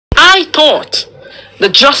thought the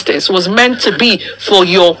justice was meant to be for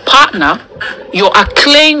your partner, your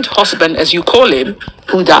acclaimed husband, as you call him,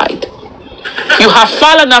 who died. You have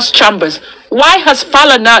Falana's chambers. Why has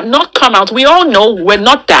Falana not come out? We all know we're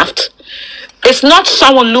not daft. It's not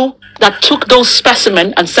Sanwo-Olu that took those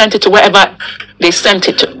specimens and sent it to wherever they sent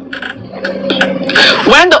it to.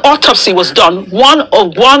 When the autopsy was done, one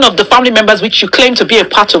of the family members which you claim to be a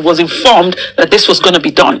part of was informed that this was going to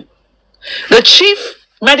be done. The chief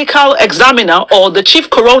medical examiner or the chief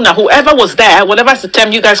coroner, whoever was there, whatever is the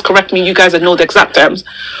term, you guys correct me, you guys know the exact terms,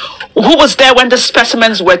 who was there when the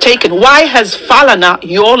specimens were taken? Why has Falana,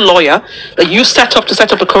 your lawyer, that you set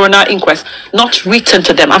up a coroner inquest, not written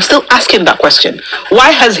to them? I'm still asking that question.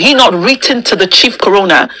 Why has he not written to the chief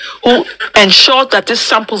coroner who ensured that these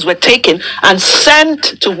samples were taken and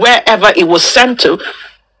sent to wherever it was sent to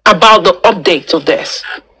about the update of this?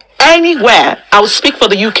 Anywhere, I will speak for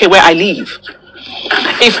the UK where I live.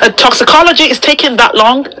 If a toxicology is taking that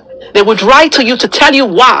long, they would write to you to tell you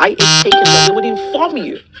why it's taking long. They would inform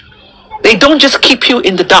you. They don't just keep you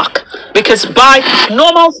in the dark, because by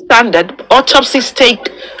normal standard, autopsies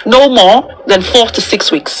take no more than 4 to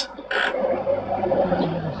 6 weeks.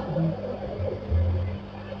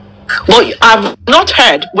 But I've not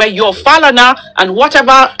heard where your Falana and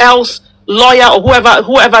whatever else lawyer or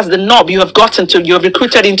whoever's the knob you have gotten to, you have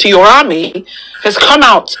recruited into your army, has come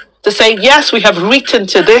out to say, yes, we have written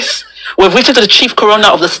to this. We've written to the chief coroner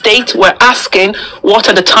of the state. We're asking what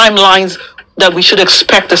are the timelines that we should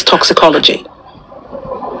expect this toxicology.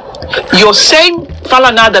 Your same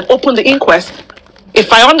Falana that opened the inquest,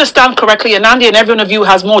 if I understand correctly, and Andy and every one of you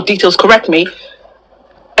has more details, correct me,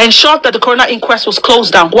 ensured that the coroner inquest was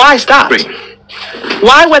closed down. Why is that?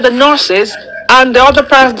 Why were the nurses and the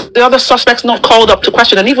other suspects not called up to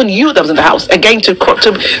question, and even you that was in the house, again, to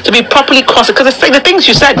be properly crossed? Because the things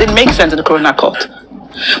you said didn't make sense in the coroner court.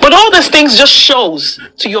 But all these things just shows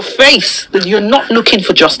to your face that you're not looking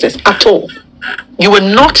for justice at all. You were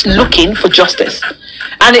not looking for justice.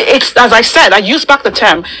 And it's, as I said, I use back the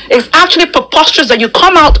term, it's actually preposterous that you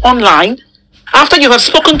come out online after you have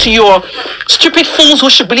spoken to your stupid fools who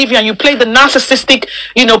should believe you, and you play the narcissistic,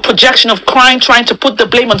 projection of crying, trying to put the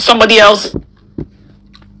blame on somebody else.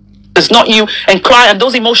 It's not you, and cry, and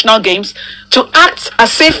those emotional games, to act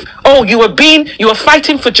as if, you were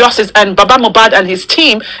fighting for justice, and Baba Mohbad and his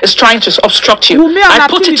team is trying to obstruct you. I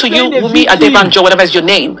put it to you, Wunmi Adebanjo, whatever is your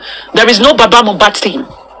name. There is no Baba Mohbad team.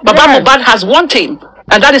 Baba Mohbad has one team,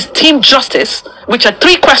 and that is Team Justice, which are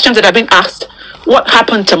 3 questions that have been asked. What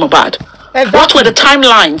happened to Mohbad? Exactly. What were the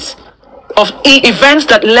timelines of events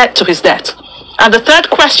that led to his death? And the third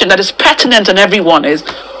question that is pertinent on everyone is,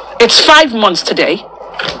 it's 5 months today.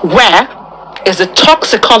 Where is the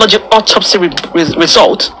toxicology autopsy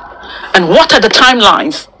result, and what are the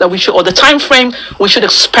timelines that we should, or the time frame we should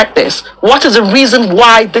expect this? What is the reason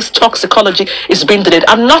why this toxicology is being delayed?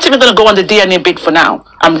 I'm not even going to go on the DNA bit for now.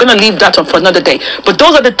 I'm going to leave that on for another day. But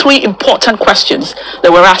those are the 3 important questions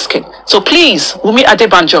that we're asking. So please, Wunmi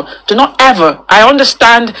Adebanjo, do not ever, I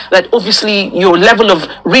understand that obviously your level of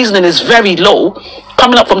reasoning is very low,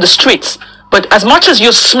 coming up from the streets. But as much as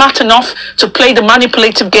you're smart enough to play the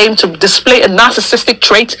manipulative game, to display a narcissistic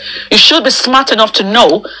trait, you should be smart enough to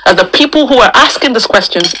know that the people who are asking these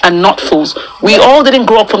questions are not fools. We all didn't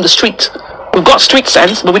grow up from the street. We've got street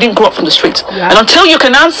sense, but we didn't grow up from the street. Yeah. And until you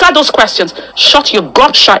can answer those questions, shut your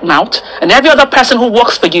gobshite mouth and every other person who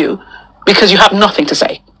works for you, because you have nothing to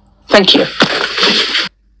say. Thank you.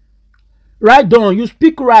 Right, Don, you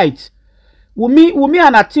speak right. Wunmi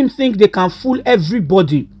and her team think they can fool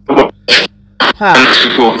everybody.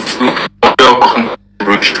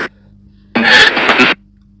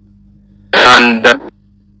 And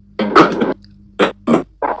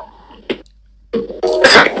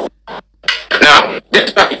now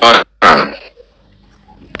this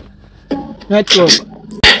network.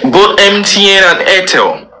 Both MTN and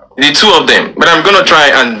Airtel, the 2 of them. But I'm gonna try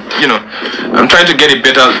and I'm trying to get a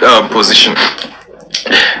better position.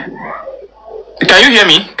 Can you hear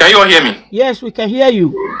me? Can you all hear me? Yes, we can hear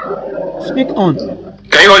you. Speak on.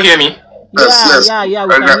 Can you all hear me? Yes. Yeah.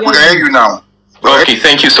 We can hear you now. Okay,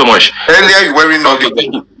 thank you so much. Earlier you weren't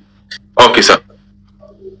okay. Okay, sir.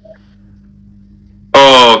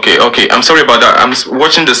 Okay. I'm sorry about that. I'm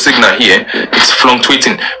watching the signal here. It's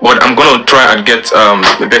fluctuating, but I'm gonna try and get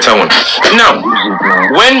a better one. Now,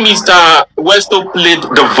 when Mr. Westo played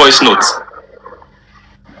the voice note,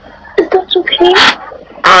 is that okay?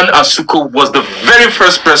 Anne Asuko was the very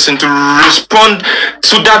first person to respond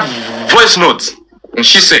to that voice note, and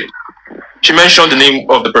she mentioned the name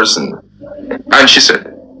of the person, and she said,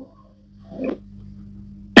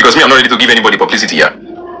 because I'm not ready to give anybody publicity here.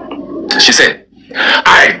 She said,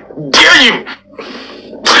 I dare dare you.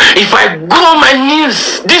 If I go on my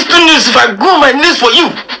knees, these 2 knees, if I go on my knees for you,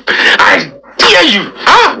 I dare you.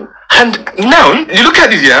 And now, you look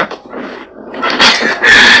at it, yeah?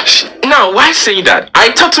 Now, why saying that?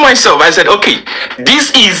 I thought to myself, I said, okay,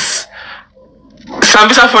 this is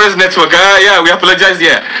Sambisa Forest Network. Yeah, we apologize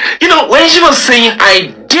here. You know, when she was saying,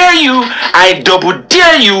 I dare you, I double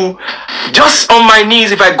dare you, just on my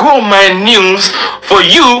knees, if I go on my knees for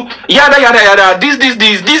you, yada yada yada, this.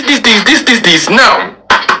 Now,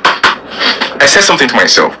 I said something to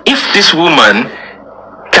myself. If this woman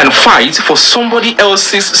can fight for somebody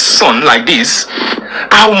else's son like this,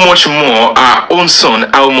 how much more our own son,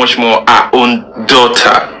 how much more our own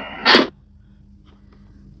daughter?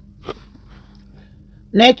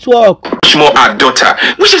 Network. Much more our daughter,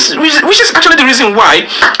 which is actually the reason why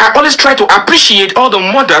I always try to appreciate all the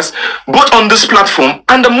mothers both on this platform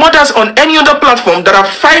and the mothers on any other platform that are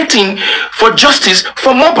fighting for justice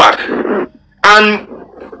for Mohbad. And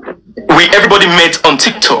everybody met on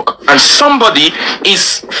TikTok, and somebody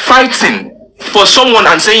is fighting for someone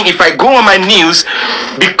and saying, if I go on my knees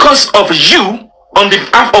because of you on the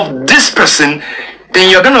behalf of this person, then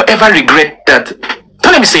you're gonna ever regret that.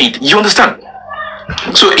 Don't let me say it. You understand?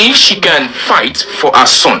 So if she can fight for her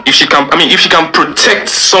son, if she can protect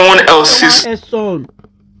someone else's son,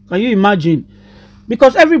 can you imagine?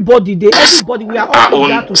 Because everybody we are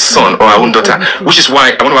all our own son or our own daughter, which is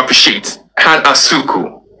why I want to appreciate Han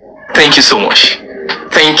Asuku. Thank you so much.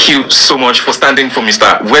 Thank you so much for standing for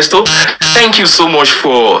Mr. Westo. Thank you so much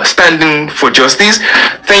for standing for justice.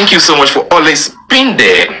 Thank you so much for always being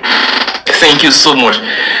there. Thank you so much.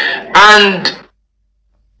 And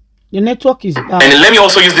the network is down. And let me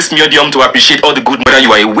also use this medium to appreciate all the good mother.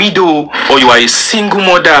 You are a widow or you are a single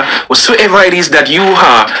mother, whatsoever it is that you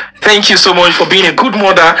are. Thank you so much for being a good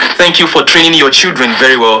mother. Thank you for training your children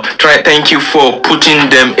very well. Thank you for putting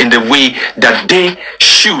them in the way that they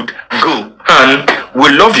should go. Han, we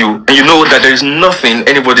love you, and you know that there is nothing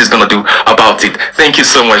anybody's gonna do about it. Thank you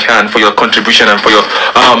so much, Han, for your contribution and for your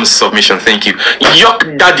submission. Thank you.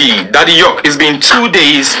 Yok Daddy Yok, it's been 2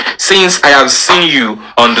 days since I have seen you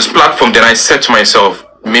on this platform. Then I said to myself,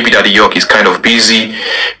 maybe Daddy Yok is kind of busy,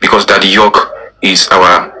 because Daddy Yok is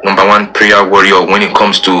our #1 prayer warrior when it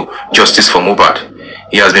comes to justice for Mohbad.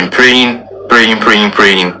 He has been praying.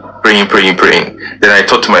 Then I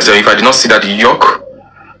thought to myself, if I did not see Daddy Yok,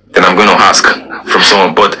 then I'm going to ask from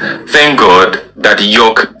someone. But thank God that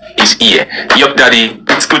York is here. York Daddy,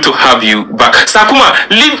 it's good to have you back. Sakuma,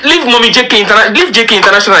 leave Mommy leave JK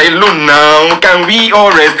International alone now. Can we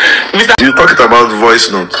all rest? Mr. You talked about voice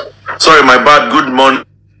note. Sorry, my bad. Good morning.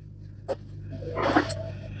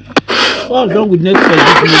 What's wrong with Netflix?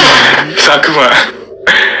 Sakuma,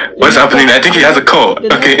 what's happening? I think he has a call. Okay.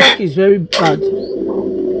 The network is very bad.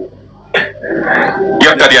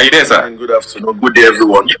 York Daddy, are you there, sir? Good afternoon. Good day,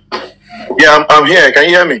 everyone. Yeah, I'm here. Can you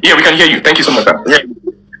hear me? Yeah, we can hear you. Thank you so much, sir. Yeah.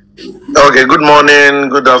 Okay. Good morning.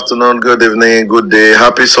 Good afternoon. Good evening. Good day.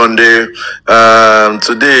 Happy Sunday.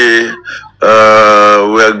 Today,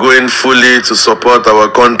 we are going fully to support our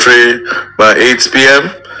country by 8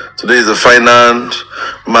 p.m. Today is the final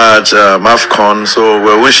match, AFCON. So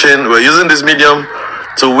we're using this medium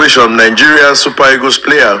to wish on Nigeria Super Eagles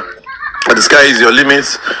player. The sky is your limit.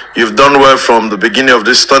 You've done well from the beginning of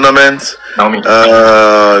this tournament.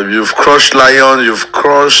 You've crushed lions, you've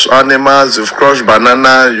crushed animals, you've crushed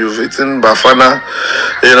banana, you've eaten bafana,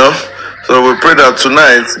 you know. So we pray that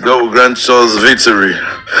tonight God will grant us victory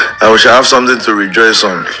and we shall have something to rejoice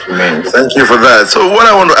on. Amen. Thank you for that. So what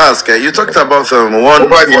I want to ask, you talked about one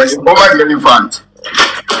voice.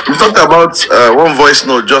 You talked about one voice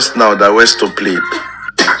note just now that Westo played.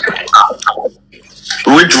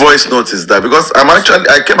 Which voice note is that? Because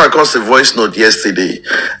I came across a voice note yesterday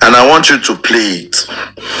and I want you to play it.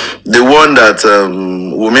 The one that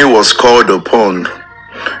Wunmi was called upon.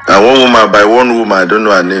 And one woman, I don't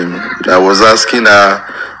know her name. I was asking her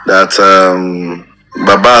that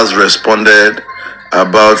Baba has responded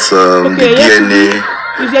about the DNA,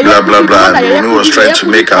 blah, blah, blah. And Wunmi was trying to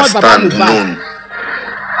make her stand known.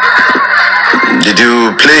 Did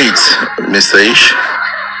you play it, Mr. Ish?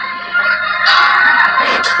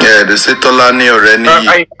 Yeah, they say Tolani or any.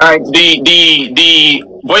 The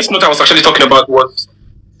voice note I was actually talking about was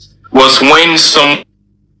when someone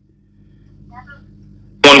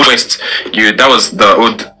request you. That's the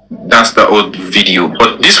old video.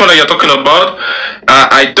 But this one that you're talking about,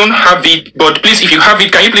 I don't have it. But please, if you have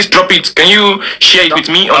it, can you please drop it? Can you share it with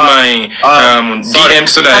me on my DM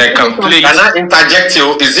so that I can play it? Can I interject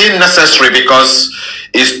you? Is it necessary because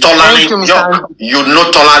it's Tolani? You know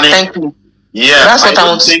Tolani. Thank you. Yeah, that's what I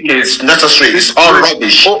don't think it's necessary. It's all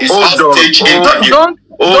rubbish. It's all stage interview.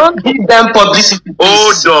 Don't give them publicity.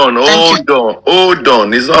 Please. Hold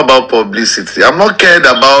on. It's not about publicity. I'm not cared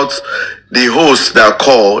about the hosts that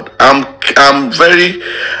called. I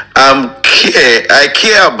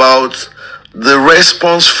care about the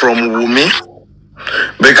response from Wunmi,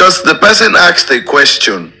 because the person asked a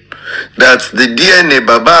question that the DNA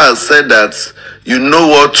Baba said that you know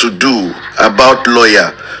what to do about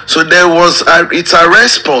lawyer. So it's a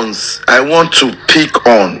response I want to pick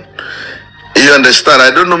on. You understand?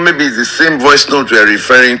 I don't know, maybe it's the same voice note we are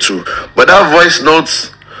referring to, but that voice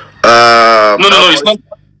note. No, it's not.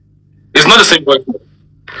 It's not the same voice note.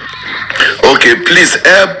 Okay, please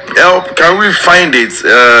help. Can we find it?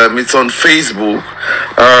 It's on Facebook.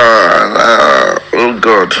 Oh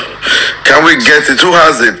God, can we get it? Who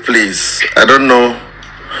has it, please? I don't know.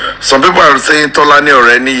 Some people are saying Tolani or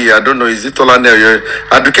any. I don't know. Is it Tolani or your?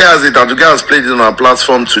 Aduke has it. Aduke has played it on our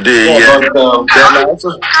platform today. Yeah.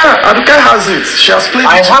 Aduke has it. She has played it.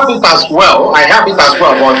 I have it as well.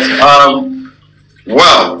 But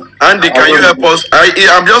well. Andy, can you help us?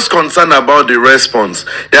 I'm just concerned about the response.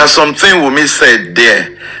 There's something Wunmi said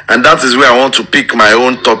there, and that is where I want to pick my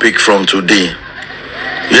own topic from today.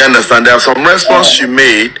 You understand? There's some response she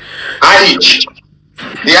made.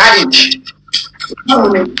 The Aich.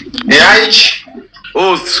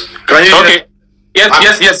 Oh, can you? Okay.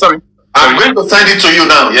 Yes. Sorry. I'm going to send it to you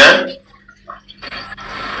now. Yeah.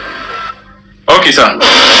 Okay, sir.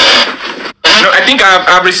 No, I think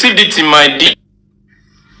I've received it in my DM.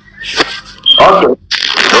 Okay.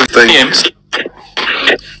 Thank you.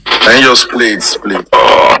 Can you just play it, please?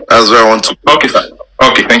 That's where I want to. Okay, sir.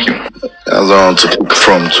 Okay, thank you. That's where I want to pick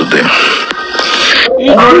from today.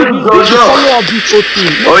 It's good to follow up this whole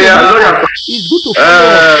thing. Oh yeah, it's good to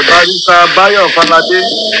follow up. Barista Bayo Falade.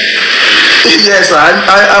 Yes,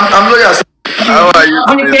 I'm lawyer. How are you?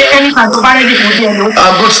 I'm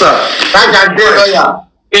good, sir.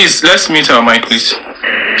 Please, let's meet our mic, please.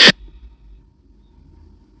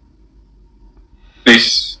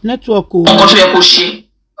 Please. Network. Do you have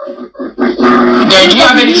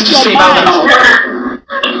anything to say about that?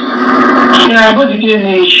 Yeah, about the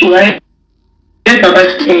DNA issue, right? Yes, about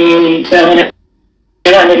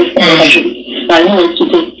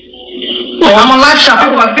I'm on live chat.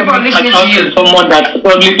 People are listening to you. Someone that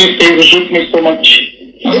probably says they hate me so much.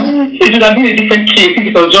 It would have been a different case if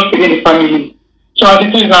it was just within the family. So as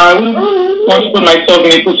it is now, I wouldn't want to put myself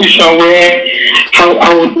in a position where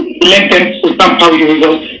I would let them to tamper with the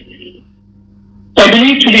results. So I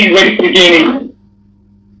believe today is ready for the DNA.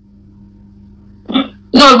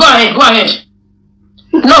 No, go ahead.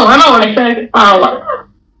 No, I'm not what I said. I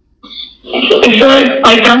said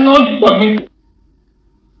I cannot submit.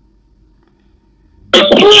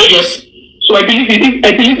 Yes. So I believe if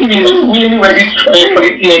it's really ready for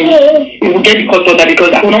the DNA, we will get the cost of that,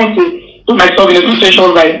 because I don't want to put myself in a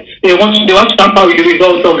situation like they want to tamper with the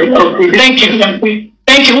results of the.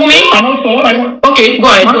 Thank you, Wunmi. And also what I want. Okay, go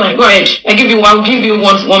ahead. I'll give you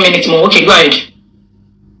one minute more. Okay, go ahead.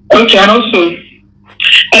 Okay, and also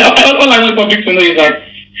all I want public to know is that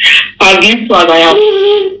as little as I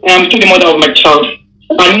am still the mother of my child.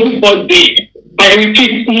 And nobody, I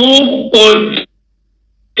repeat, nobody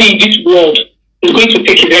in this world is going to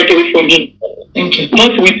take his right away from him. Thank you.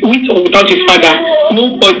 Not with or without his father.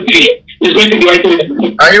 Nobody is going to be right away from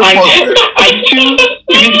him. And I still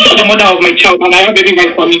believe the mother of my child, and I have every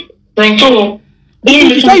right for me. Thank you.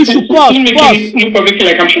 You say you should pause.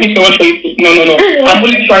 Like I'm trying to watch for you. No. I'm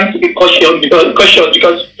only trying to be cautious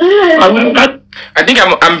because I think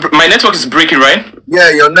my network is breaking, right?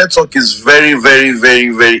 Yeah, your network is very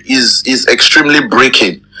is extremely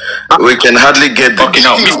breaking. We can hardly get the. Okay,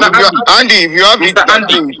 now, Mr. Andy, if you have Mr.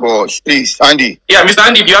 Andy, please, Andy. Yeah, Mr.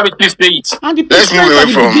 Andy, if you have it, please play it. Andy, Let's move away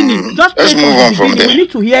from. Let's move on from there. We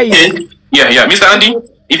need to hear it. Yeah, Mr. Andy,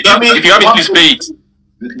 if you have it, please play it.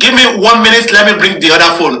 Give me 1 minute. Let me bring the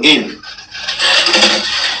other phone in.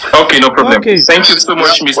 Okay, no problem. Okay. Thank you so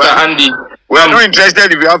much, Mr. Andy. We are not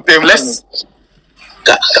interested if you have 10 Let's.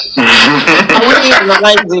 I will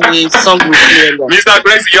analyze the song with you. Mr.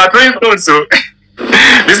 Grexy, you are throwing stones, so.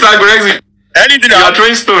 Mr. Grexy, anything you are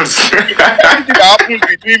throwing stones. anything that happens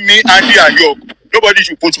between me, Andy, and you, nobody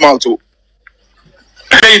should put mouth to.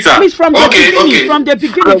 Please, from the beginning, from the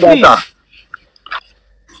beginning, please.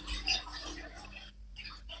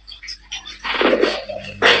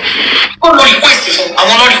 I will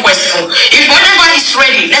not request it. If whenever he's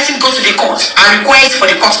ready, let him go to the court and request for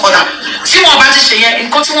the court order. See what about this here?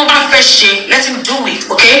 In court, let him do it,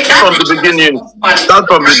 okay? From the beginning. Start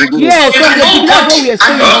from the beginning. Yeah, from the beginning, that's what we are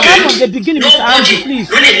saying. Start from the beginning, Mr. Andy, please.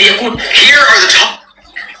 Here are the top.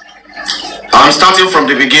 I'm starting from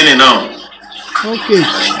the beginning now. Okay.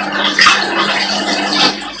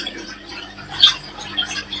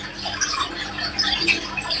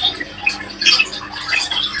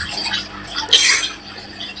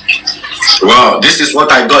 Wow, this is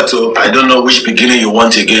what I got. So I don't know which beginning you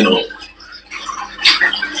want again. Oh.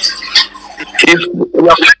 If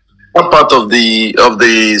part of the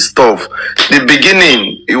stuff, the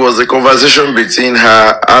beginning, it was a conversation between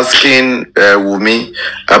her asking Wunmi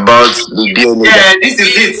about the DNA. Yeah, this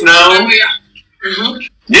is it now.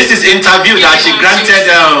 This is interview that she granted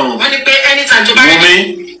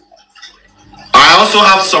Wunmi. I also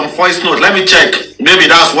have some voice note. Let me check. Maybe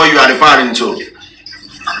that's what you are referring to.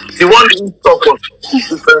 The one you talk was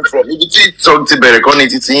different from. If you talk to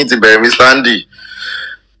Mr. Andy.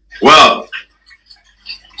 Well,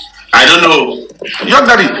 I don't know. Young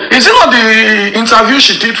Daddy, is it not the interview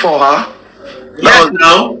she did for her? Yes,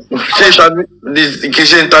 no. She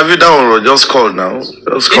interview that one was just called now.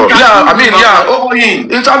 Just called. Yeah, I mean, yeah. Oh,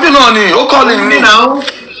 interview no ni. Oh, calling me now.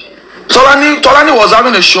 Tolani was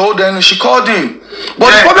having a show, then she called him.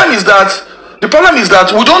 But the problem is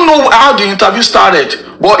that we don't know how the interview started.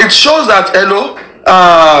 But it shows that hello,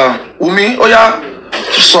 Wunmi, oh yeah,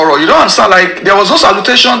 sorrow. You don't understand. Like there was no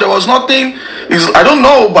salutation, there was nothing. I don't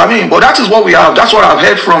know, but but that is what we have. That's what I've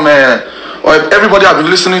heard from or everybody I've been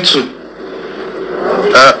listening to.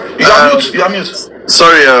 You are mute.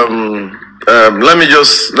 Sorry, let me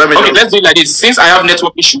just. Okay, let's do it like this. Since I have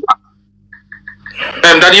network issue.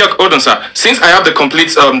 Daddy, hold on, sir. Since I have the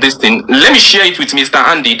complete this thing, let me share it with Mr.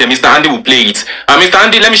 Andy. Then Mr. Andy will play it. Mr.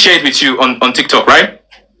 Andy, let me share it with you on TikTok, right?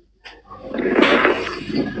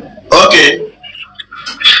 Okay.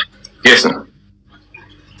 Yes, sir.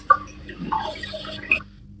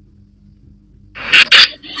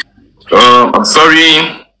 I'm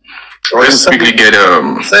sorry. Let's quickly get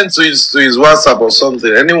send to his WhatsApp or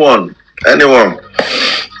something. Anyone.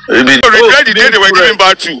 Regret the day they were giving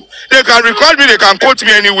birth to. They can record me, they can quote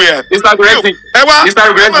me anywhere. Mr. Grexy.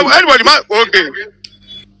 Anybody, okay.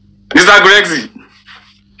 Mr. Grexy.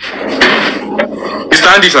 Mr.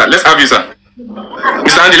 Andy, sir. Let's have you, sir.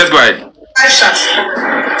 Mr. Andy, let's go ahead.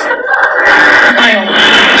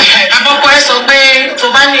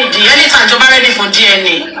 Anytime to be ready for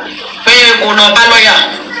DNA.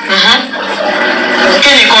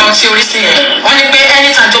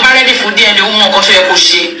 Anytime to be ready for DNA,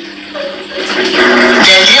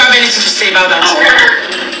 then do you have anything to say about that?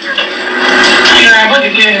 Yeah, about the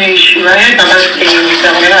DNA issue. I heard about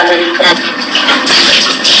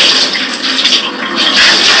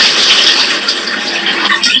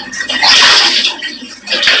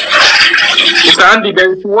Mr. Andy,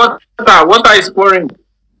 there is water is pouring.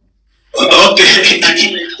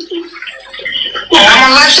 Okay. I'm a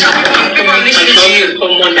lifestyle. People are listening to you.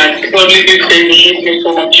 Someone that probably did say you hate me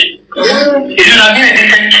so much. It would have been a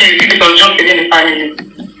different case if it was just within the family.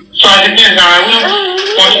 So as it is now, I wouldn't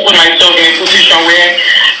want to put myself in a position where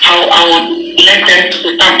I would let them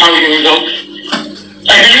stamp out with the results. I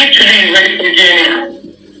believe today is ready for the DNA.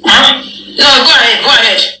 Huh? No, go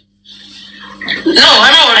ahead. No, I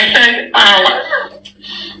know what I said.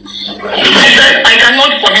 I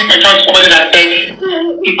cannot commit myself to somebody that says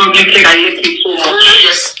publicly I hate me so much.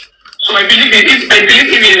 Yes. So I believe if it's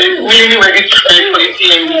really ready to fight for the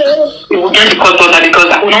DNA, it will get the court order because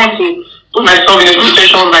I would want to put myself in a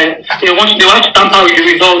situation like they want to stamp out with the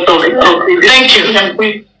results of it. Thank you.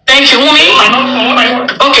 Thank you, Wunmi.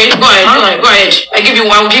 Okay, go ahead. I'll give you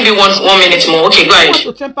 1 minute more. Okay, go ahead.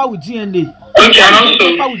 To temper with DNA. Okay, and also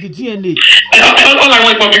temper with the DNA. All I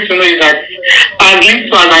want public to know is that as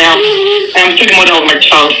linked to as I am still the mother of my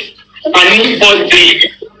child. And nobody,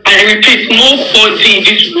 I repeat, nobody in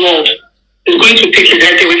this world is going to take his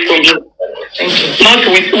right away from him. Thank you. Not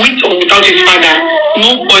with or without his father.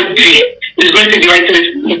 Nobody is going to take the right away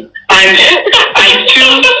from him. And I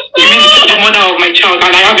still remain the mother of my child,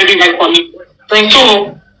 and I have every right for me. Thank you.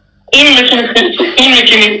 So, in making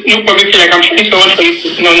it look publicly like I'm trying someone for it.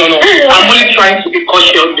 No. I'm only trying to be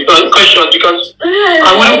cautious because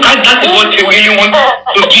I wouldn't. That is what you really want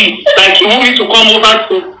to be. Like you want me to come over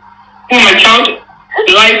to put my child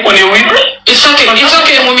life on a week. It's okay,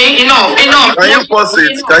 Wunmi. Enough. Can you pause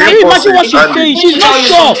it? Can you imagine what she's saying? She's not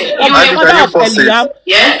sure of the father of Eliam.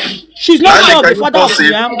 Yeah? She's not sure of the father of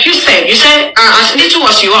Eliam. You said, as little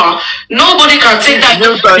as you are, nobody can take that.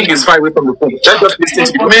 I think it's far away from the point. Let's just listen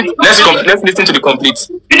to the complete. Let's listen to the complete.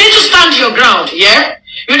 You need to stand your ground, yeah?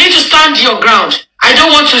 You need to stand your ground. I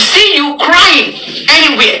don't want to see you crying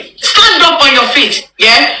anywhere. Stand up on your feet,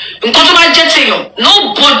 yeah?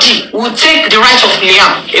 Nobody will take the right of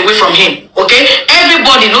Liam away from him, okay?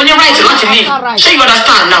 Everybody, no only right to not to live. So you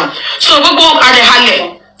understand now. So we go at the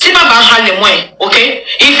Halle. Okay?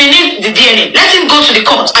 If you need the DNA, let him go to the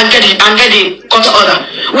court and get the court order.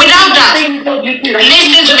 Without that,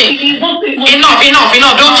 listen to me. Enough.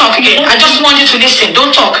 Don't talk again. I just want you to listen. Don't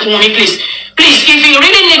talk, Wunmi, please. Please, if you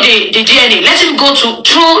really need the DNA, let him go through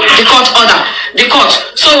the court order. The court.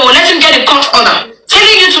 So let him get the court order.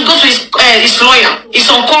 Telling you to go to his lawyer is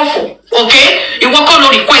uncalled for. Okay? He won't call no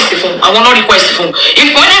request for him. I will not request for him.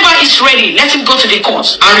 If whenever he's ready, let him go to the court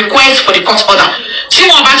and request for the court order. See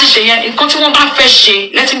what about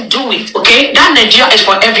let him do it. Okay? That Nigeria is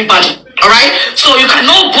for everybody. Alright? So you can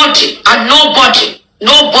nobody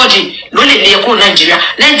no Nigeria.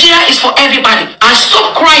 Nigeria is for everybody. And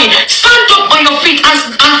stop crying. Stand up on your feet and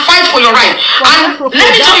fight for your right. And let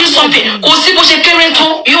me tell you something. You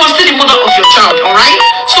are still the mother of your child. Alright?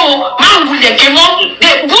 So man bully came up.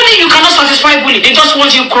 The bully, you cannot satisfy bully. They just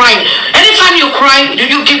want you crying. Anytime you cry,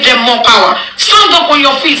 you give them more power. Stand up on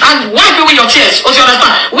your feet and wipe away your tears. You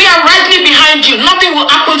understand? We are rightly behind you. Nothing will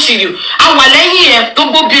happen to you. They are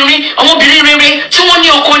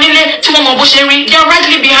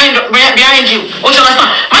rightly behind you. You understand?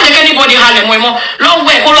 Man, anybody have more. Long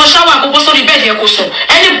way, anybody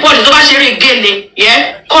don't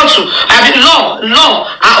yeah? Law,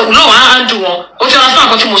 and do one.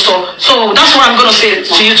 So that's what I'm gonna say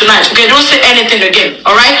to you tonight. Okay, don't say anything again.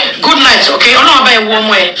 Alright? Good night, okay? I'm not about one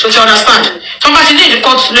way, so you understand. Somebody need the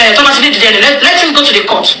court, somebody need the DNA. Let him go to the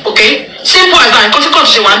court, okay? Simple as that. Because the court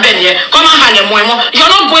is one bed here. Come and hand them more. You're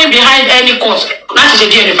not going behind any court. That is a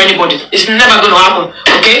DNA for anybody. It's never gonna happen.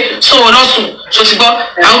 Okay? So not soon. So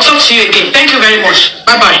I'll talk to you again. Thank you very much.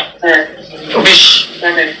 Bye bye. Bish.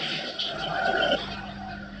 Okay.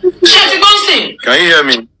 Can you hear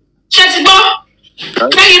me? Can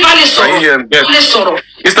you hear me? Yes.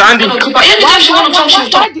 Mr. Andy.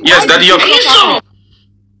 Yes, Daddy Yok.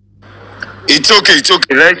 It's okay.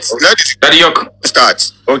 Let Daddy Yok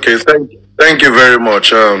start. Okay, thank you very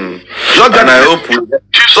much. And I hope we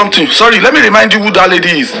something. Sorry, let me remind you who that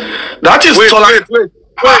lady is. That is wait. I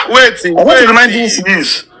want to remind you who she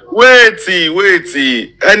is. Wait.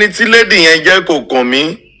 Anything lady yẹn jẹ́ kò kàn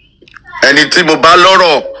mí. Anything mo bá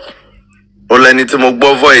lọ́rọ̀. Or anything mo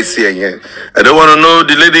gbọ́ voice yẹn. I don't want to know who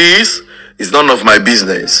the lady is. It's none of my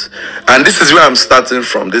business. And this is where I'm starting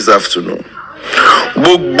from this afternoon.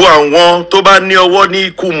 Gbogbo àwọn tó bá ní ọwọ́ ní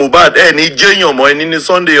ikú Mohbad ní jẹ́yàn mọ́ ẹni ní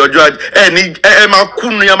Sunday ọjọ́ Ajé ní máa kú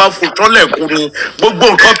ni máa fòtọ́lẹ̀ kú ni gbogbo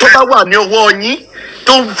nǹkan tó bá wà ní ọwọ́ yín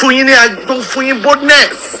tó fún yín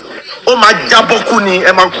boldness ó máa jábọ́ kú ni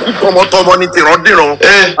máa kú tọmọtọmọ ní tìrandíran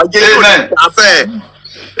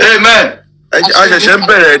Amen. a ṣẹ̀ṣẹ̀ ń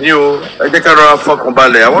bẹ̀rẹ̀ ni o ẹ jẹ́ ká rọra fọkàn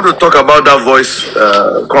balẹ̀. I want to talk about that voice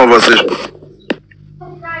conversation.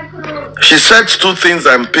 She said two things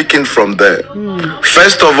I'm picking from there.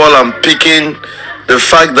 First of all, I'm picking the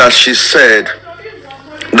fact that she said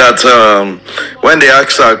that when they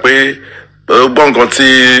asked her,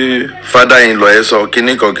 father-in-law,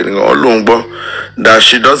 that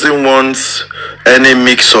she doesn't want any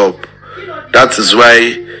mix-up. That is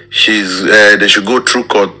why they should go through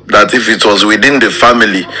court. That if it was within the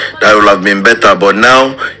family, that would have been better. But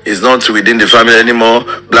now it's not within the family anymore.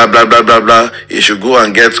 Blah blah blah blah blah. He should go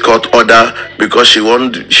and get court order because she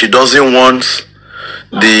doesn't want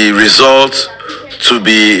the result to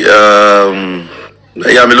be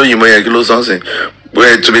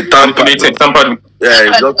to be tampered.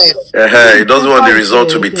 Yeah, he doesn't want the result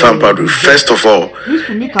to be tampered with. First of all,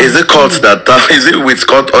 is it with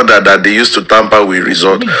court order that they used to tamper with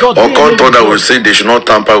result, or court order will say they should not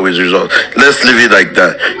tamper with result? Let's leave it like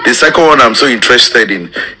that. The second one I'm so interested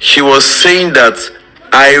in, she was saying that,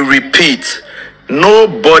 I repeat,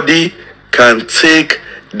 nobody can take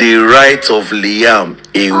the right of Liam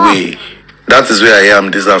away. That is where I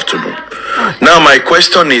am this afternoon. Now my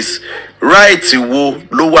question is, right wo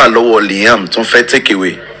lo wa lowo Liam ton fe take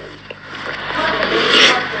away.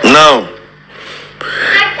 Now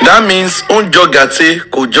that means on jogate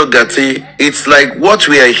ko jogate. It's like what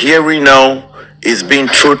we are hearing now is being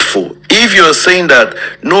truthful. If you're saying that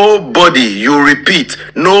nobody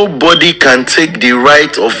can take the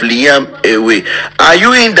right of Liam away, are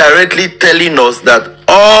you indirectly telling us that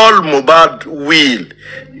all Mohbad will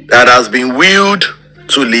that has been willed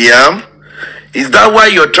to Liam? Is that why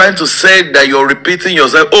you're trying to say that you're repeating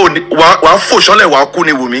yourself? Oh, wa fo sole wa ku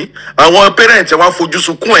ni Wunmi. Àwọn parents wa fojú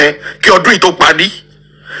sunkún kí ọdún tó parí.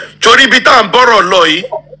 Torí ibi tá ń bọ̀rọ̀ lọ yìí.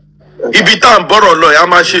 A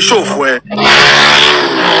máa ṣe show fún ẹ.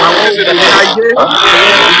 Àwọn ayé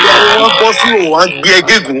wọ́n bọ́ sí òun wá gbé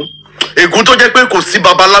egégún. Ègún tó jẹ́ pé kò sí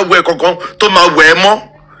babaláwo ẹ̀ kankan tó máa wẹ̀ ẹ́ mọ́.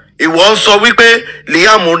 Ìwọ ń sọ wípé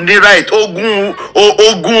Liam ní right ogún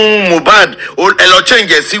Mohbad ẹ lọ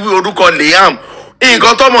change sí orúkọ Liam.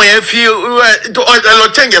 Nǹkan tọ́mọ yẹn fi ẹ lọ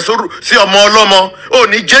change sí ọmọ ọlọ́mọ ò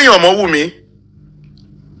ní jẹ́yàn ọmọ Wunmi.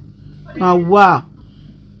 Wow.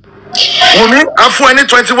 Wunmi, a fún ẹ ní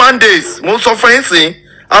 21 days. Mo sọ fún yín sìn.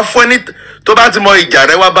 a fún ẹni tó bá ti mọ ìjà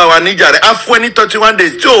rẹ wá bá wa níjà rẹ a fún ẹni 31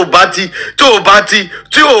 days tí ò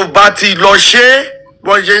bá ti lọ ṣe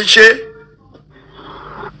bọ́n ṣe ń ṣe.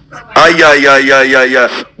 Ayayayayaya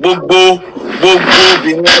gbogbo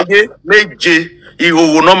obìnrin ayé méje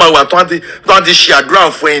ìhòòhò náà máa wà tó wọ́n ti ṣe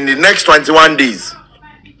àdúrà fún ẹ in the next 21 days.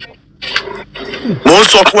 Mo ń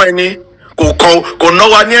sọ fún ẹni kò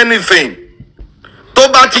náwa ní anything. Tó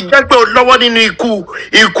bá ti jẹ́ pé o lọ́wọ́ nínú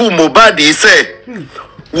ikú Mohbad iṣẹ́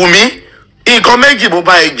Wunmi nǹkan méjì mo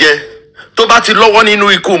bá ẹ jẹ tó bá ti lọ́wọ́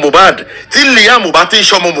nínú ikú Mohbad tí Liam bá ti ń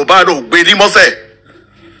ṣọmọ Mohbad ò gbé rí mọ́sẹ̀.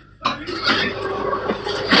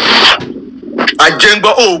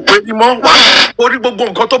 Àjẹngbọ́ ò gbé rí mọ́ wá orí gbogbo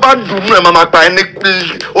nǹkan tó bá dùn ún ẹ̀ máa pa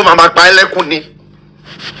ẹ́ lẹ́kùn ni.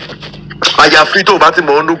 Àyàfi tó bá ti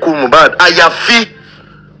mọ̀ ọ́nú kú Mohbad àyàfi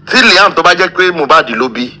tí Liam tó bá jẹ́ pé Mohbad ló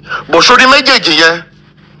bí bọ̀ṣọ́rí méjèèjì yẹn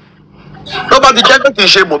tó bá ti jẹ́ pé kì í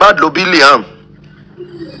ṣe Mohbad ló bí Liam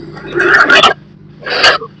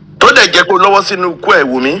tó dẹ̀ jẹ́ pé lọ́wọ́ sínú ikú ẹ̀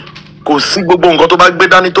Wunmi kò sí gbogbo nǹkan tó bá gbé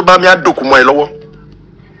dání tó bá mi àdòkù mọ́ ẹ lọ́wọ́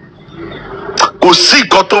kò sí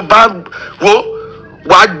nǹkan tó bá wo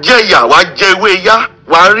wàá jẹ ìyà wàá jẹ ewé yá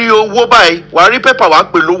wàá rí owó báyìí wàá rí pépà wàá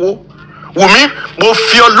pè lówó Wunmi mo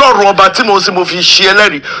fi Ọlọ́run ọba tí mo sì mo fi ṣe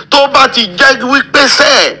ẹlẹ́rìí tó bá ti jẹ́ wípé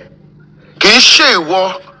sẹ́ẹ̀ kì í ṣe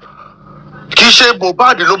ìwọ kì í ṣe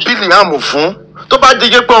Mohbad ló bí Liam fún tó bá di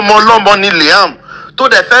pé ọmọ ọlọ́mọ ni Liam tó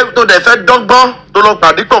dẹ̀ fẹ́ dọ́gbọ́n tó lọ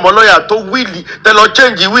pàdé pọ̀ mọ́ lọ́ọ̀yà tó wíìlì tẹ lọ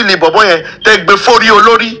chẹ́ǹgì wíìlì bọ̀bọ́ yẹn tẹ gbé fórí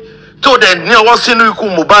olórí tó dẹ̀ ní ọwọ́ sínú ikú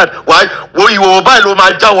Mohbad wo ìwòwò báyìí ló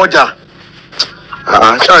máa jáwọ́jà.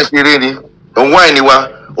 Ṣáàṣìírí ni òun wáìnì wa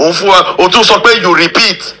òun fún wa o tún sọ pé you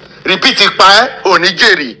repeat pa ẹ́ òní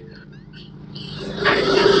jèrè.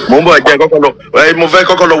 Mo ń bọ̀ jẹ́ mo fẹ́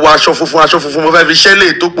kọ́kọ́ lọ wọ aṣọ funfun mo fẹ́ fi ṣẹ́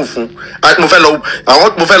lé tó kù fún mo fẹ́ lọ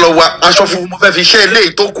wọ aṣọ funfun mo fẹ́ fi ṣẹ́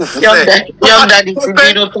lé tó kù fún sẹ́ẹ̀. Young Daddy ti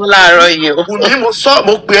bínú tó láàárọ̀ yìí o. Ni mo sọ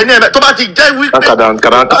mo pè é ní ẹ̀mẹ́ tó bá ti jẹ́ wípé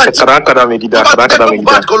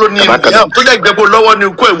Mohbad kọ́ ló ní ìyá tó jẹ́ ìgbẹ́bọ̀ lọ́wọ́ ní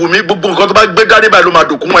ikú ẹ̀ Wunmi gbogbo nǹkan tó bá gbé dání báyìí ló máa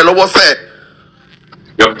dòkú mọ́ ẹ lọ́wọ́ fẹ́.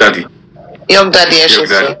 Young Daddy ẹ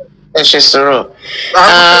ṣe sọ̀rọ̀.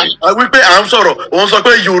 Wípé à ń sọ̀rọ̀ òun sọ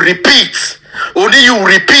pé you repeat. Only you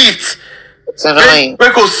repeat. Pé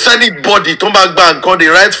kò sẹ́ni bọ́dì tó máa gba nǹkan the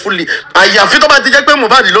rightfully. Àyàfi tó bá ti jẹ́ pé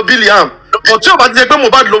Mohbad ló bí Liam. But tí o bá ti jẹ́ pé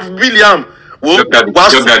Mohbad ló bí Liam. Wàá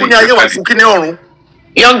sunkún ní ayé wàá sunkún ní ọ̀run.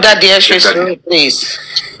 Young Daddy ẹ ṣe sọ̀rọ̀ please.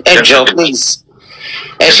 Ẹ jọ̀ọ́ please.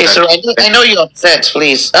 Ẹ ṣe sọ̀rọ̀ I know you're upset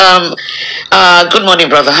please. Good morning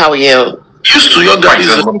brother, how are you? Used to Young Daddy.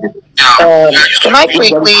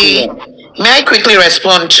 May I quickly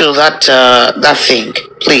respond to that thing,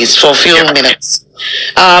 please, for a few minutes?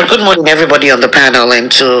 Good morning, everybody on the panel, and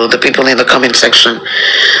to the people in the comment section.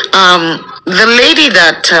 The lady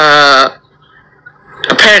that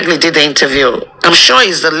apparently did the interview, I'm sure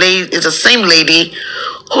is the same lady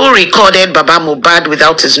who recorded Baba Mohbad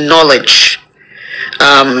without his knowledge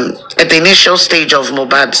at the initial stage of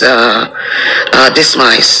Mohbad's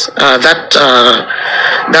demise.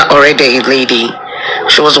 That already lady.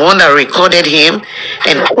 She was the one that recorded him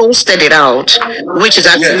and posted it out, which is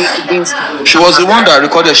actually against. She was the one that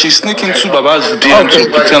recorded. She sneaked into Baba's DM to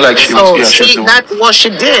pretend like she was here. What she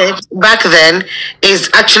did back then is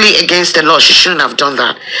actually against the law. She shouldn't have done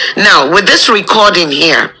that. Now, with this recording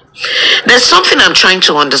here, there's something I'm trying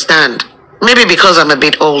to understand. Maybe because I'm a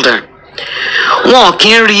bit older.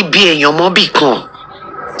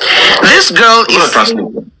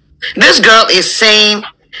 This girl is saying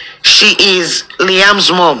she is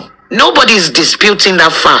Liam's mom. Nobody's disputing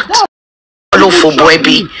that fact.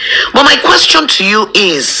 But my question to you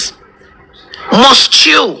is, must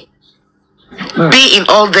you be in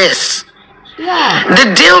all this?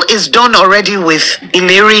 The deal is done already with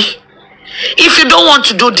Ileri. If you don't want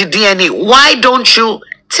to do the DNA, why don't you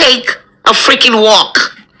take a freaking walk?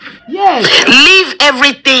 Leave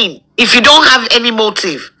everything if you don't have any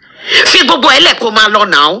motive.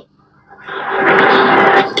 Now.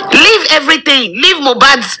 Leave everything. Leave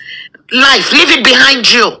Mohbad's life. Leave it behind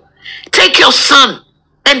you. Take your son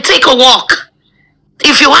and take a walk.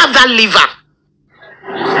 If you have that liver.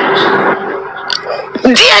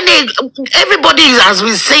 DNA, everybody has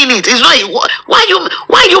been saying it. It's not, why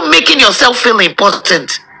are you making yourself feel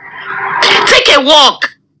important? Take a walk.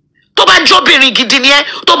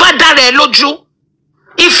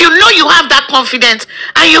 If you know you have that confidence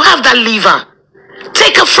and you have that liver,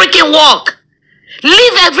 take a freaking walk.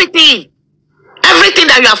 Leave everything. Everything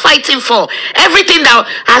that you are fighting for. Everything that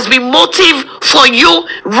has been motive for you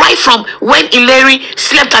right from when Ileri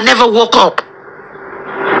slept and never woke up.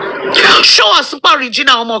 Show us Super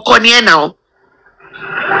Regina Omokonie now.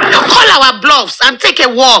 Call our bluffs and take a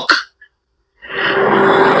walk.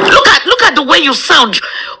 Look at the way you sound.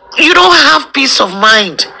 You don't have peace of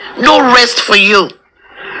mind. No rest for you.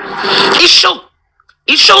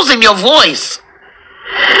 It shows in your voice.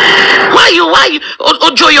 Why you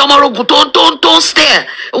Ojo Yomorogu, don't stare.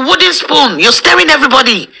 Wooden spoon, you're staring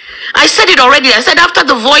everybody. I said it already. I said after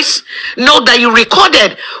the voice note that you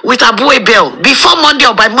recorded with Abue Bell, before Monday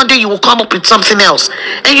or by Monday you will come up with something else.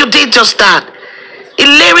 And you did just that.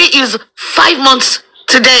 Larry is 5 months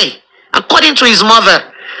today, according to his mother,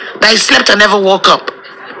 that he slept and never woke up.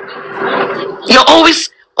 You're always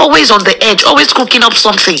on the edge, always cooking up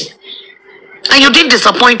something. And you didn't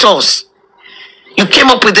disappoint us. You came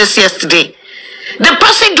up with this yesterday. The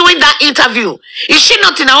person doing that interview, is she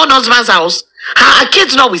not in her own husband's house? Her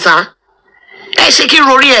kids not with her?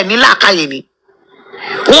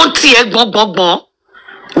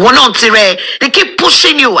 They keep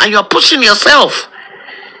pushing you and you're pushing yourself.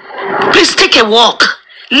 Please take a walk.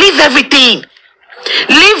 Leave everything.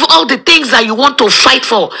 Leave all the things that you want to fight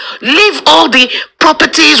for. Leave all the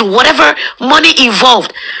properties, whatever money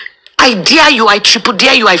involved. I dare you, I triple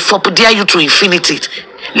dare you, I four dare you to infinity.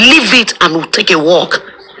 Leave it and we'll take a walk.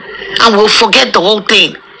 And we'll forget the whole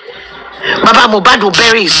thing. Baba Mohbad will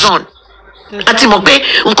bury his son.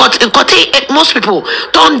 Most people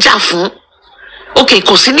don't jaffun. Okay,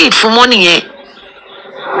 cause you need for money, eh?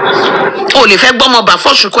 Oh, if I bomb about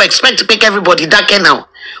first, you could expect to pick everybody that can now.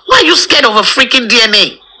 Why are you scared of a freaking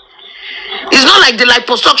DNA? It's not like the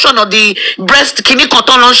liposuction or the breast kidney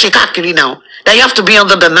cotton on shekakiri now that you have to be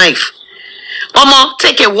under the knife. Omo,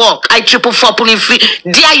 take a walk. I triple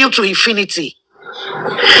dare you to infinity.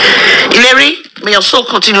 Larry, may your soul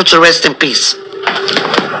continue to rest in peace.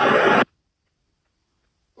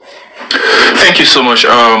 Thank you so much,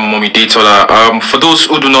 Mommy Detola. For those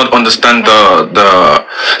who do not understand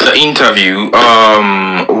the interview,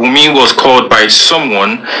 Wunmi was called by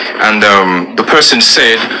someone, and the person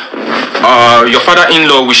said, your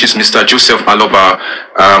father-in-law, which is Mr. Joseph Aloba,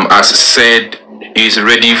 has said is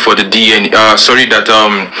ready for the DNA. Sorry that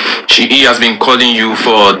he has been calling you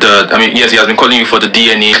for the. Yes, he has been calling you for the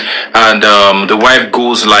DNA, and the wife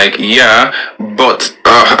goes like, yeah, but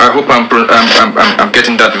I hope I'm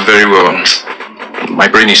getting that very well. My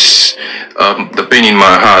brain is the pain in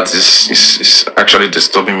my heart is actually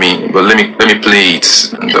disturbing me. But let me play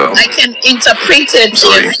it. And, I can interpret it.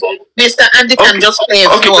 Sorry. If Mr. Andy can just play a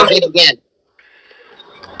few of it again.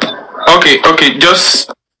 Okay,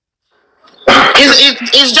 just.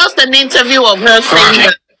 It's just an interview of her saying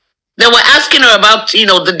that they were asking her about,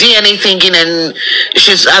 the DNA thinking, and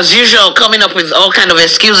she's, as usual, coming up with all kind of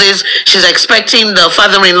excuses. She's expecting the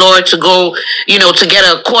father-in-law to go, to get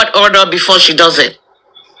a court order before she does it.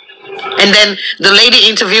 And then the lady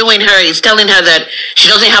interviewing her is telling her that she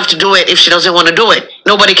doesn't have to do it if she doesn't want to do it.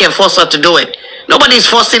 Nobody can force her to do it. Nobody's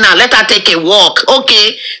forcing her. Let her take a walk.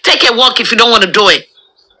 Okay, take a walk if you don't want to do it.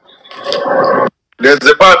 There's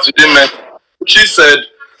a part you didn't mention. She said,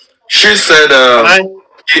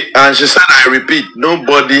 and she said, I repeat,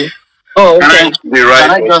 nobody. Oh, okay. Be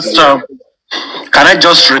right. Can I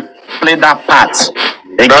just replay that part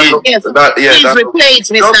again? Yes. Please replay it,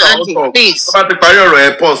 Mr. Andy. Please.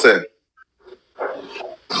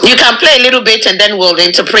 You can play a little bit and then we'll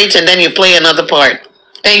interpret and then you play another part.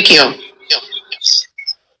 Thank you.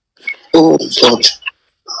 Oh, God.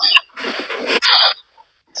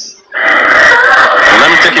 Let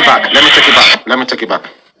me take it back.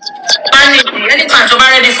 Anytime to be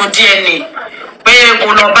ready for DNA, we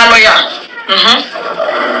will not buy lawyer.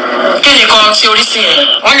 Can you come to your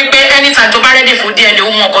only pay anytime to be ready for DNA, we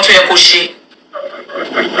won't go to your push. Then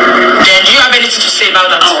do you have anything to say about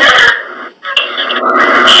that?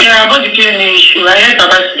 Yeah, about the DNA issue, I heard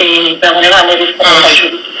about saying that whenever I'm ready for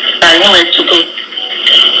I know it today.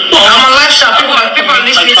 I'm a live shop. People are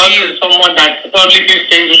listening to you. Someone that publicly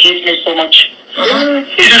says he hates me so much.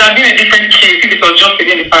 It should have been a different case if it was just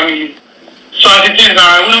within the family. So as it is now,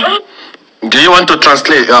 I wouldn't. Do you want to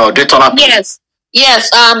translate? Yes.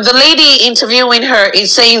 The lady interviewing her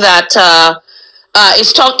is saying that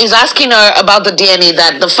is asking her about the DNA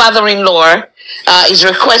that the father-in-law is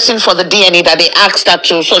requesting for the DNA that they asked her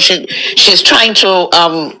to. So she's trying to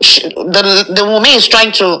the woman is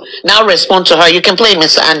trying to now respond to her. You can play,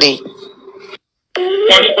 Mr. Andy. I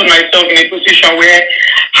want to put myself in a position where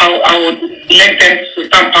I would let them to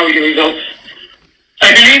stamp out the results.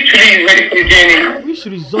 I believe today is ready for the DNA.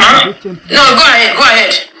 No, go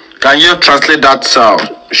ahead. Can you translate that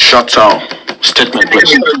short statement,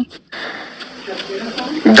 please?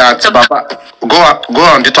 That Baba, go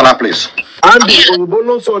on the taller, please. Andy,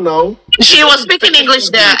 now. She was speaking English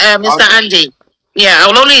there, Mr. Andy. Yeah, I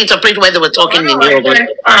will only interpret when they were talking in English.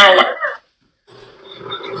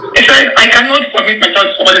 A He said, I cannot commit my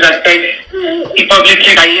child to somebody that said he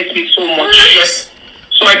publicly that hates me so much. Yes.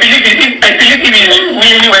 So I believe if he's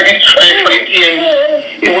really ready for it,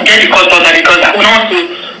 he will get the cost order because I would not want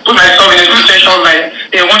to put myself in a situation like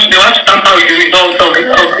they want to tamper with the results of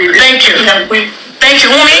it. Thank you. Thank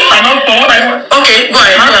you, Wunmi. And also, okay, go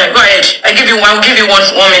ahead. I'll give you 1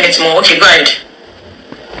 minute more. Okay, go ahead.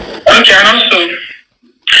 Okay, and also,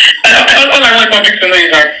 all I want public to know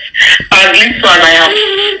is that as little as I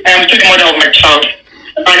am still the mother of my child.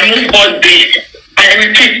 And nobody, I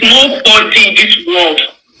repeat, nobody in this world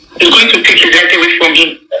is going to take his right away from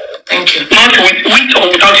him. Thank you. Not with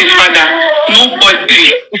or without his father.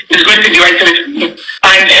 Nobody is going to take the right away from him.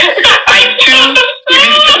 And I still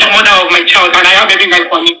remain the mother of my child, and I have every right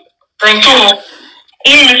for him. Thank you. So,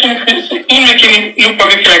 in making it look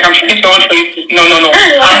probably like I'm trying to answer it. No.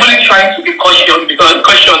 I'm only trying to be cautious because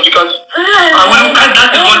I wouldn't, that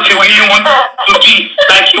is what you really want to be.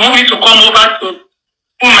 Like you want me to come over to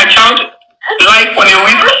put my child life on a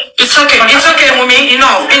week. It's okay, Wunmi.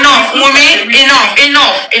 Enough, Wunmi. Enough.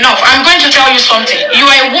 I'm going to tell you something. You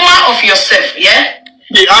are a woman of yourself, yeah?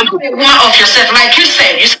 Yeah, I'm a woman of yourself, like you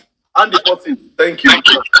said. I'm the person. Thank you.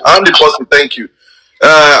 I'm the person. Thank you.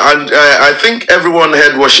 I think everyone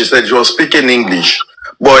heard what she said. She was speaking English.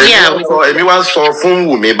 But everyone saw from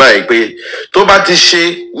Wunmi báyìí pé tó bá ti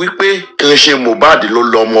ṣe wípé kì í ṣe Mohbad ló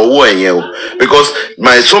lọ ọmọ owó ẹ̀yẹn o. Because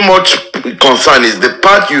my so much concern is the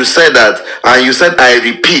part you said that, and you said, I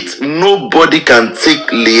repeat, nobody can take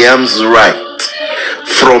Liam's right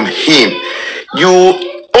from him.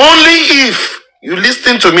 Only if you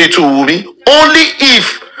listen to me too, Wunmi, only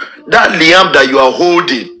if that Liam that you are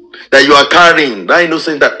holding, that you are carrying, that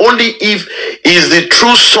innocent, that only if is the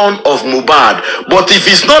true son of Mohbad. But if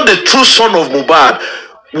he's not the true son of Mohbad,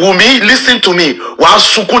 Wunmi, listen to me.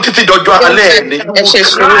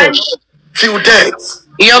 Till death.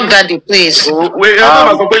 Young daddy, please.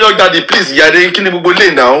 Young daddy, please.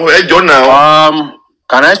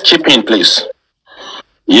 Can I chip in, please?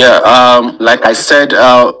 Yeah. Like I said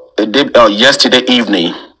yesterday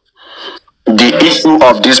evening, the issue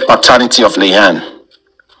of this paternity of Leanne,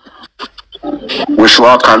 we should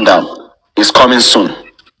all calm down. It's coming soon.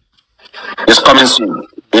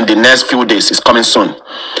 In the next few days, it's coming soon.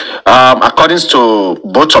 According to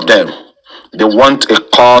both of them, they want a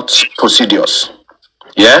court procedures.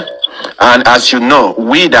 Yeah? And as you know,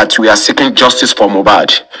 we are seeking justice for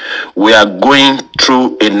Mohbad, we are going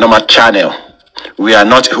through a normal channel. We are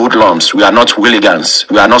not hoodlums, we are not hooligans,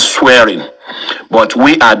 we are not swearing, but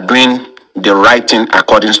we are doing the right thing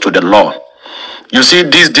according to the law. You see,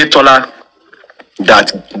 this Detola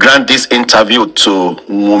that grant this interview to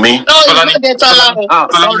Wunmi.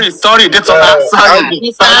 Sorry, Detola.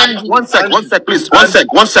 Sorry. One sec, please. One sec.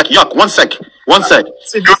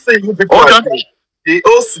 Hold on. The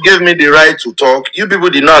host gave me the right to talk. You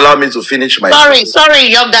people did not allow me to finish my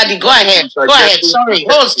Sorry, young daddy. Go ahead. Sorry.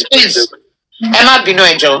 Host, please. Emma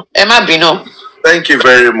Bino. Thank you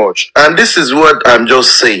very much. And this is what I'm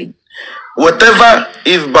just saying. Whatever,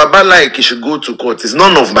 if Baba like he should go to court, it's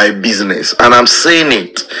none of my business. And I'm saying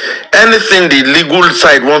it. Anything the legal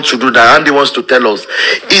side wants to do that Andy wants to tell us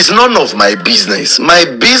is none of my business. My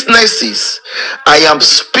business is I am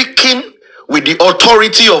speaking with the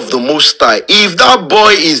authority of the Most High. If that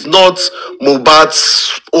boy is not Mohbad's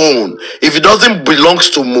own, if it doesn't belong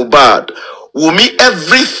to Mohbad, Wunmi,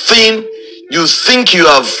 everything you think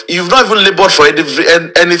you've not even labored for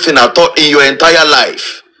anything at all in your entire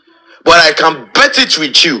life. But I can bet it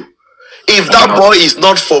with you, if that boy is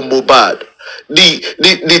not for Mohbad,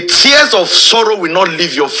 the tears of sorrow will not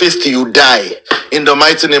leave your face till you die. In the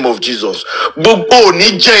mighty name of Jesus. If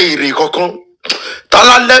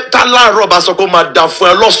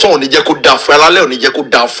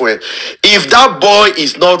that boy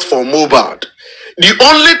is not for Mohbad, the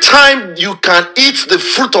only time you can eat the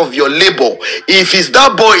fruit of your labor, if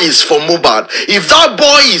that boy is for Mohbad. If that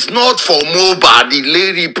boy is not for Mohbad, the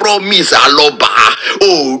lady promise aloba.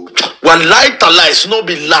 Oh, one lie to lie, it's not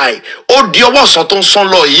be lie. Oh, dear, what's on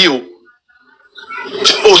son law you?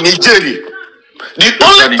 Oh, Nigeria. The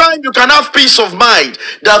only time you can have peace of mind,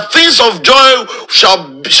 that things of joy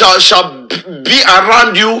shall be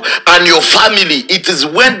around you and your family, it is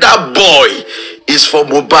when that boy is for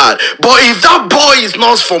Mohbad. But if that boy is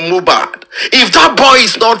not for Mohbad, if that boy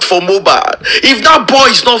is not for Mohbad,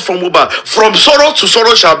 from sorrow to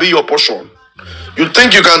sorrow shall be your portion. You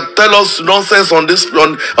think you can tell us nonsense on this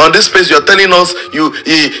space? You're telling us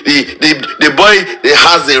the boy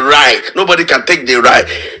has a right. Nobody can take the right.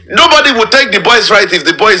 Nobody will take the boy's right if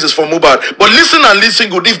the boy is for Mohbad. But listen and listen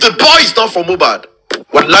good. If the boy is not for Mohbad,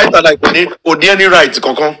 what life are like any right,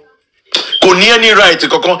 Kokon? kò ní any right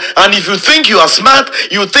kankan. And if you think you are smart,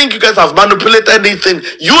 you think you guys have manipulated anything,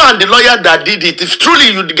 you and the lawyer that did it, if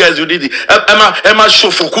truly you guys you did it, Emma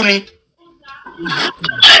Shofokuni.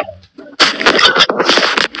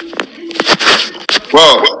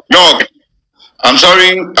 Well, no, I'm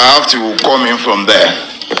sorry, I have to come in from there.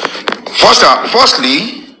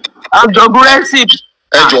 Firstly, I'm aggressive.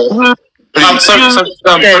 I'm sorry,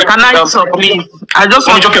 can I talk, please? I just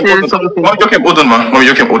want to say something. Mommy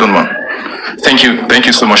Joachim, hold on, man. Thank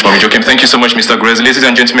you so much, Mommy Joachim. Thank you so much, Mr. Grez. Ladies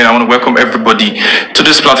and gentlemen, I want to welcome everybody to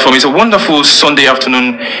this platform. It's a wonderful Sunday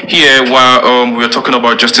afternoon here while we are talking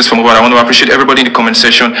about justice for Mohbad. I want to appreciate everybody in the comment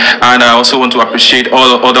section, and I also want to appreciate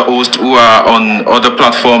all the other hosts who are on other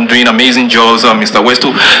platform doing amazing jobs, Mr.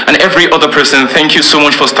 Westo, and every other person. Thank you so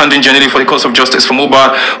much for standing genuinely for the cause of justice for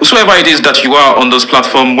Mohbad. Whosoever it is that you are on those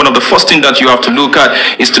platforms, one of the first things that you have to look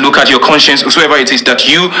at is to look at your conscience. Whosoever it is that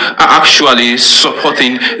you are actually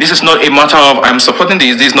supporting. This is not a matter of I'm supporting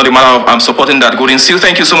this. This is not a matter of I'm supporting that. Golden Seal,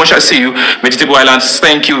 thank you so much. I see you. Vegetable Islands,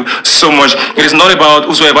 thank you so much. It is not about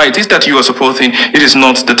whosoever it is that you are supporting. It is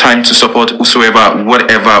not the time to support whosoever,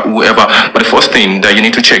 whatever, whoever. But the first thing that you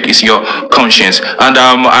need to check is your conscience. And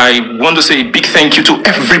I want to say a big thank you to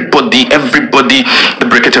everybody, the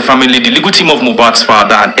Brekete family, the legal team of Mohbad's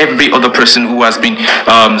father, and every other person who has been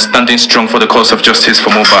standing strong for the cause of justice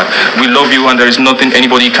for Mohbad. We love you, and there is nothing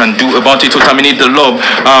anybody can do about it to terminate the love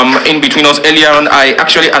in between us. Earlier on, I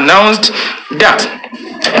actually announced that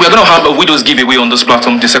we are going to have a widows giveaway on this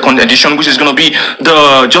platform, the second edition, which is going to be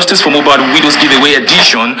the Justice for Mohbad widows giveaway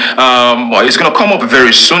edition. It's going to come up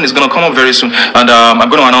very soon. And I'm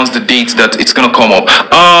going to announce the date that it's going to come up.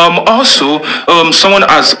 Also, someone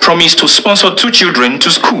has promised to sponsor 2 children to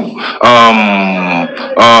school.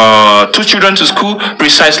 2 children to school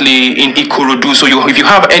precisely in Ikorodu. So if you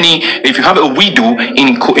have a widow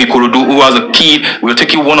in Ikorodu who has a kid, we're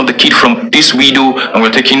taking one of the kid from this widow and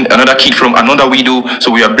we're taking another kid from another widow.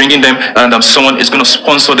 So we are bringing them, and someone is going to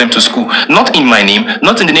sponsor them to school. Not in my name,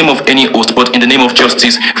 not in the name of any host, but in the name of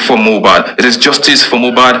Justice for Mohbad. It is Justice for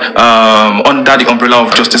Mohbad, under the umbrella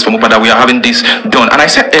of Justice for Mohbad, that we are having this done. And I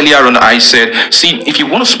said earlier on, see, if you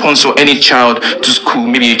want to sponsor any child to school,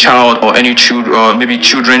 maybe a child or any children, or maybe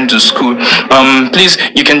children to school, please,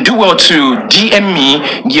 you can do well to DM me.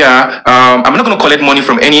 Yeah, I'm not going to collect money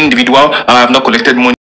from any individual. I have not collected money